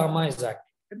if the gamma is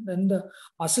activated, then the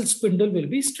muscle spindle will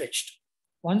be stretched.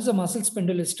 Once the muscle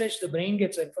spindle is stretched, the brain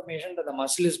gets information that the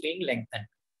muscle is being lengthened.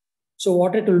 So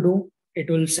what it will do?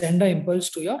 It will send an impulse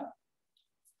to your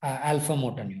alpha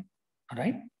motor neuron.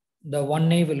 Right. The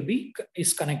 1A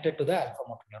is connected to the alpha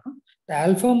motor neuron. The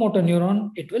alpha motor neuron,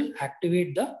 it will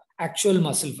activate the actual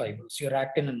muscle fibers, your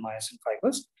actin and myosin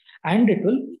fibers, and it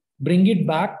will bring it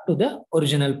back to the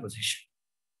original position.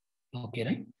 Okay,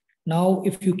 right? Now,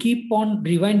 if you keep on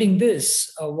rewinding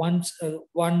this once,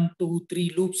 1, 2,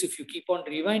 3 loops, if you keep on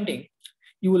rewinding,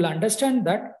 you will understand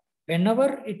that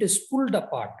whenever it is pulled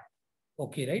apart,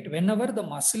 okay, right? Whenever the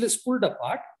muscle is pulled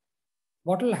apart,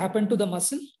 what will happen to the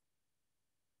muscle?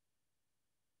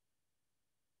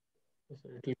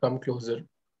 It will come closer.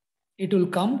 It will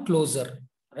come closer,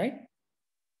 right?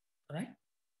 Right?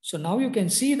 So now you can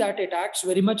see that it acts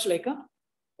very much like a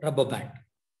rubber band.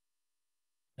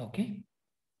 Okay.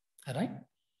 All right.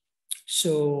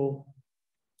 So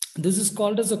this is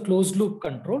called as a closed loop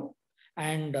control.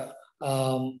 And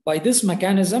by this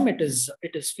mechanism, it is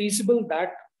feasible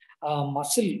that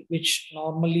muscle, which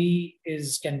normally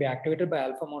can be activated by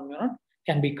alpha motor neuron,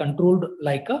 can be controlled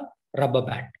like a rubber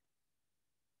band.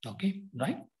 Okay,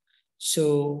 right?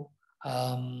 So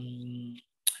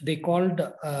they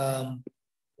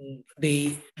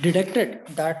detected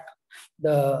that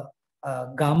the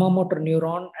gamma motor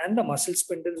neuron and the muscle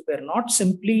spindles were not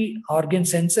simply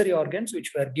sensory organs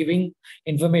which were giving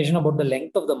information about the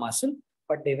length of the muscle,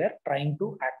 but they were trying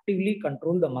to actively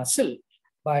control the muscle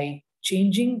by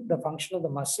changing the function of the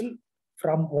muscle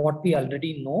from what we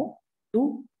already know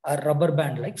to a rubber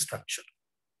band like structure.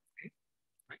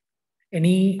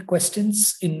 Any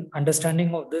questions in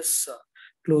understanding of this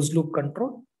closed loop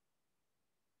control?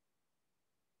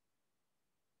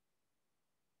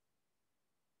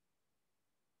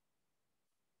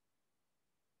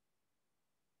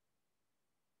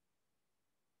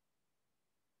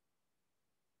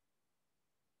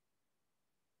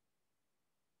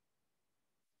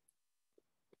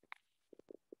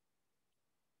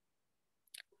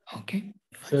 Okay.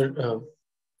 Sir,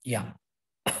 Yeah.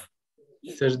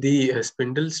 Sir, the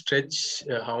spindle stretch,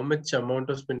 how much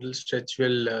amount of spindle stretch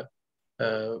will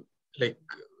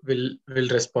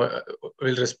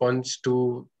respond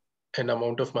to an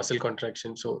amount of muscle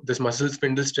contraction? So this muscle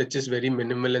spindle stretch is very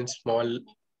minimal and small,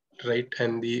 right?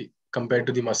 And compared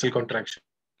to the muscle contraction.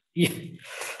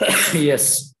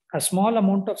 Yes, a small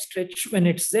amount of stretch when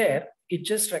it's there, it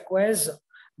just requires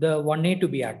the 1A to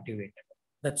be activated.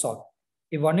 That's all.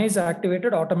 If 1A is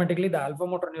activated, automatically the alpha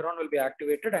motor neuron will be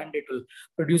activated and it will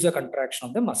produce a contraction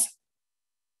of the muscle.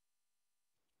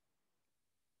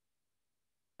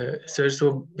 Sir,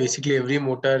 so basically every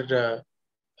motor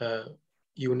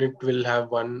unit will have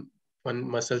one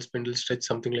muscle spindle stretch,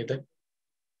 something like that?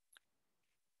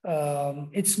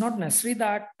 It's not necessary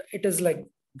that it is like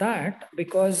that,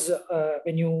 because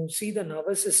when you see the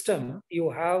nervous system,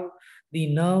 you have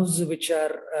the nerves which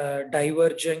are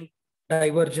divergent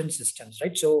systems,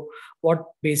 right? So what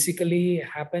basically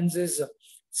happens is,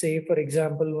 say for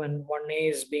example, when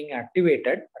 1A is being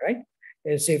activated, right?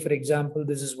 Say for example,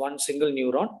 this is one single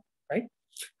neuron, right?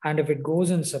 And if it goes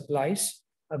and supplies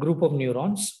a group of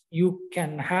neurons, you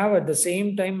can have at the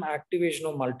same time activation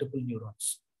of multiple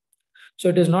neurons. So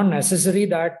it is not necessary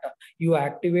that you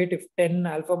activate, if 10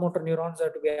 alpha motor neurons are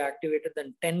to be activated,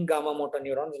 then 10 gamma motor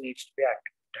neurons needs to be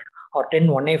activated, or 10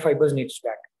 1A fibers needs to be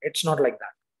activated. It's not like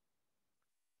that.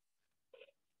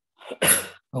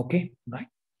 Okay, right?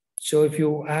 So if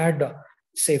you add,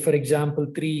 say for example,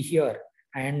 3 here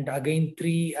and again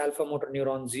 3 alpha motor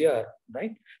neurons here,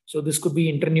 right? So this could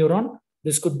be interneuron,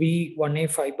 this could be 1A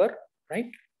fiber,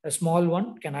 right? A small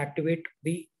one can activate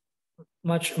the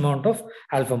much amount of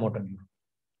alpha motor neuron.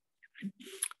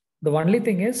 The only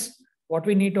thing is, what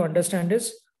we need to understand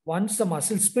is, once the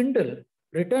muscle spindle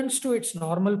returns to its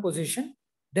normal position,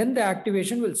 then the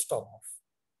activation will stop off.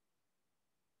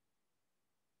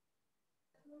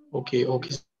 Okay. All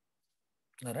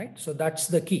right. So that's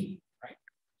the key, right?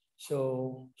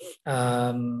 So we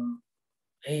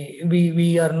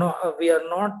are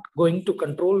not going to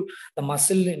control the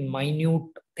muscle in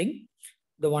minute thing.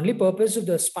 The only purpose of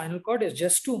the spinal cord is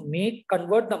just to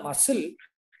convert the muscle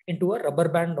into a rubber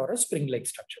band or a spring-like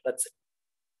structure. That's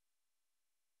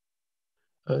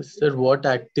it. Sir, what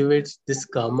activates this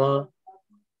gamma?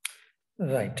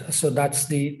 Right. So that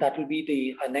will be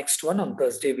the next one. On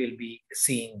Thursday, we'll be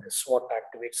seeing this. What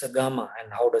activates a gamma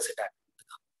and how does it activate the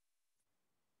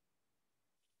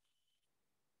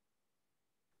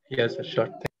gamma? Yes, sir, sure.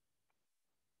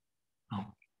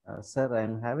 Sir,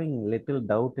 I'm having little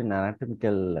doubt in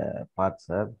anatomical parts,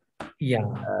 sir. Yeah.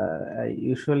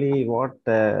 Usually what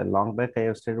long back I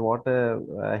have studied, what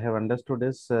I have understood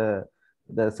is the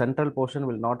central portion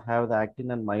will not have the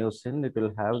actin and myosin. It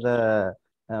will have the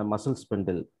muscle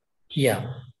spindle.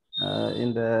 Yeah.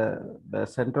 In the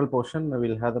central portion, we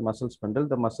will have the muscle spindle.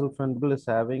 The muscle spindle is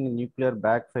having nuclear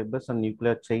back fibers and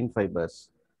nuclear chain fibers.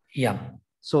 Yeah.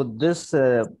 So this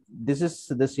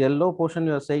yellow portion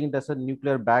you are saying that's a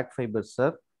nuclear bag fibers,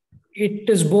 sir? It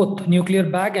is both nuclear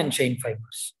bag and chain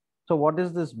fibers. So what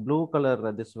is this blue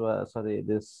color? This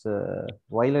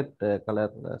violet color,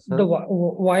 sir? The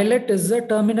violet is the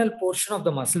terminal portion of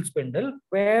the muscle spindle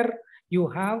where you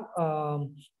have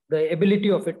the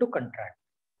ability of it to contract.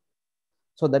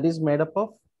 So that is made up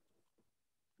of?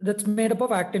 That's made up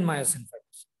of actin myosin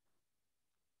fibers.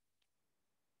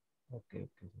 Okay.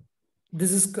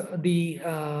 This is the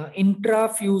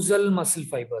intrafusal muscle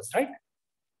fibers, right?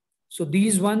 So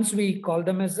these ones we call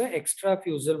them as the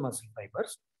extrafusal muscle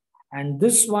fibers. And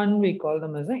this one we call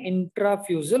them as the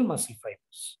intrafusal muscle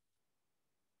fibers.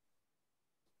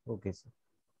 Okay, sir.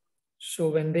 So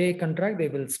when they contract, they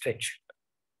will stretch.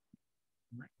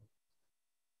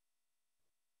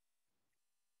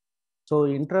 So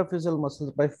intrafusal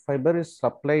muscle fiber is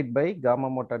supplied by gamma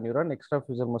motor neuron.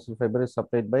 Extrafusal muscle fiber is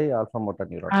supplied by alpha motor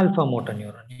neuron. Alpha motor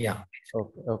neuron, yeah.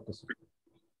 Okay, okay, sir.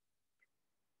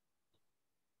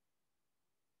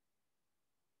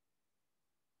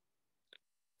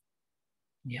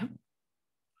 Yeah.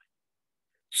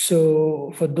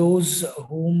 So for those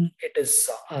whom it is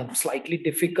slightly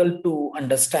difficult to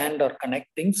understand or connect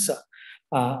things,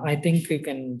 I think you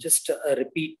can just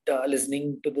repeat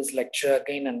listening to this lecture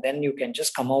again, and then you can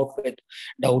just come out with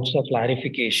doubts or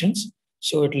clarifications.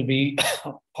 So it will be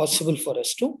possible for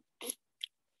us to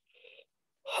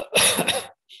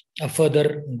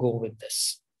further go with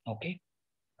this. Okay.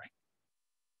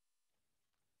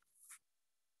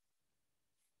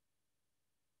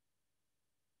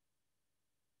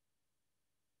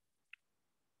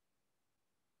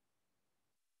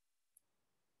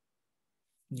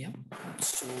 Yeah.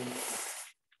 So,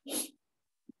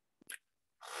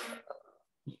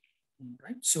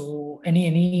 right. So,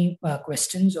 any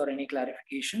questions or any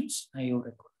clarifications? You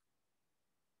record.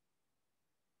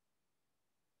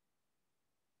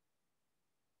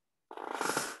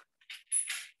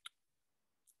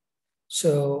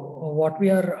 So, what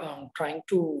we are trying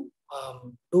to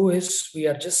do is we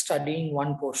are just studying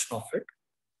one portion of it.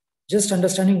 Just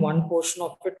understanding one portion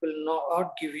of it will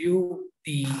not give you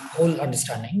the whole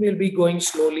understanding. We'll be going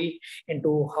slowly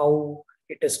into how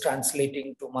it is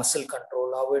translating to muscle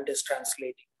control, how it is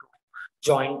translating to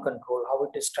joint control, how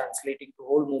it is translating to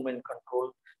whole movement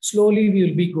control. Slowly, we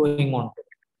will be going on to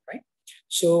it, right?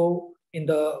 So in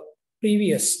the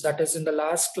previous, that is in the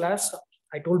last class,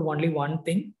 I told only one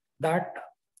thing, that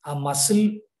a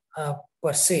muscle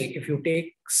per se, if you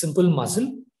take simple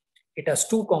muscle, it has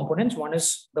two components. One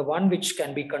is the one which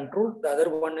can be controlled. The other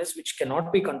one is which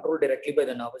cannot be controlled directly by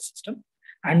the nervous system.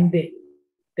 And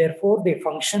therefore, they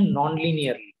function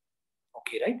non-linearly.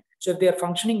 Okay, right? So if they are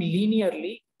functioning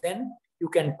linearly, then you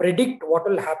can predict what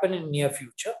will happen in near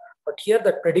future. But here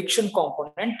the prediction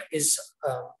component is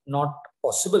not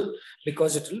possible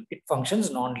because it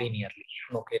functions non-linearly.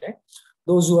 Okay, right?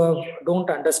 Those who don't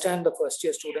understand, the first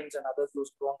year students and others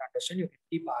those who don't understand, you can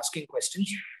keep asking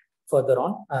questions further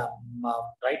on.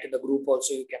 Right, in the group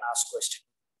also you can ask questions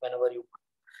whenever you want.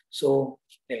 So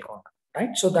they'll contact,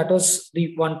 right? So that was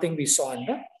the one thing we saw in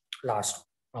the last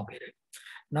one. Okay, right?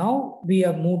 Now we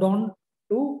have moved on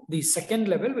to the second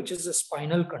level, which is the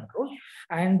spinal control.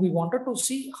 And we wanted to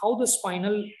see how the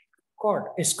spinal cord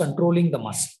is controlling the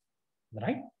muscle,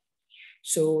 right?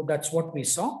 So that's what we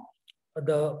saw.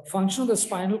 The function of the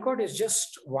spinal cord is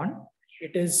just one.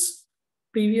 It is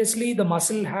previously the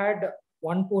muscle had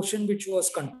one portion which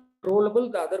was controllable,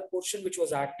 the other portion which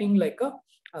was acting like a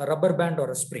rubber band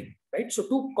or a spring, right? So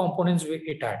two components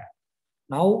it had.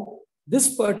 Now,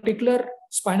 this particular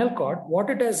spinal cord, what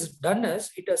it has done is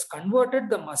it has converted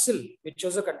the muscle, which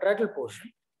was a contractile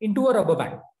portion, into a rubber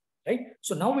band, right?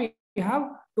 So now we have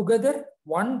together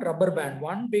one rubber band,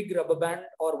 one big rubber band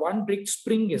or one big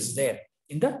spring is there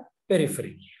in the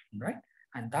periphery, right?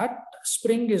 And that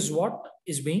spring is what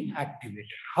is being activated.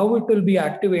 How it will be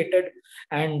activated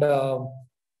and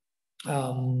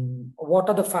what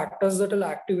are the factors that will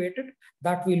activate it,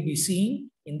 that we'll be seeing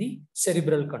in the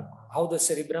cerebral control, how the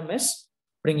cerebrum is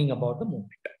bringing about the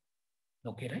movement.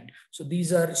 Okay, right? So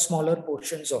these are smaller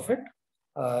portions of it.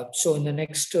 So in the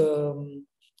next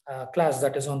class,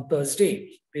 that is on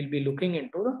Thursday, we'll be looking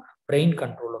into the brain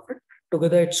control of it.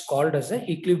 Together, it's called as an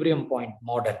equilibrium point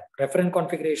model. Referent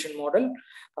configuration model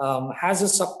has a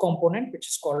subcomponent which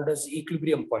is called as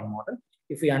equilibrium point model.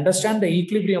 If we understand the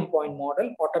equilibrium point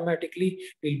model, automatically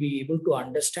we'll be able to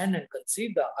understand and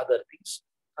conceive the other things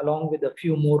along with a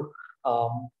few more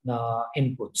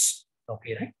inputs.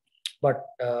 Okay, right? But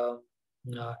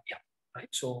yeah, right.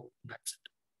 So that's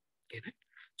it. Okay, right?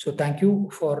 So thank you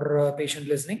for patient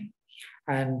listening,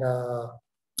 and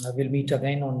we'll meet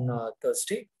again on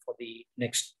Thursday for the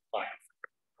next part.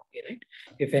 Okay, right?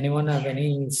 If anyone have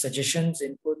any suggestions,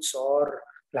 inputs, or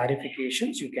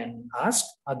clarifications, you can ask.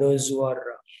 Others who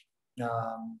are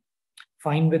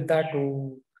fine with that,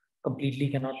 who completely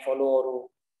cannot follow or who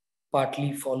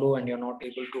partly follow and you're not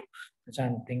able to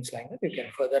understand things like that, you can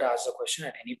further ask the question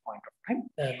at any point of time.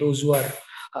 Those who are,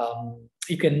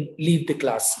 you can leave the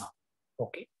class now.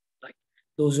 Okay, right?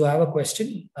 Those who have a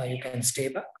question, you can stay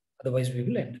back. Otherwise, we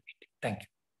will end the meeting. Thank you.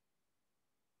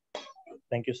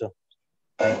 Thank you, sir.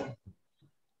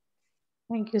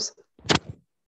 Thank you, sir.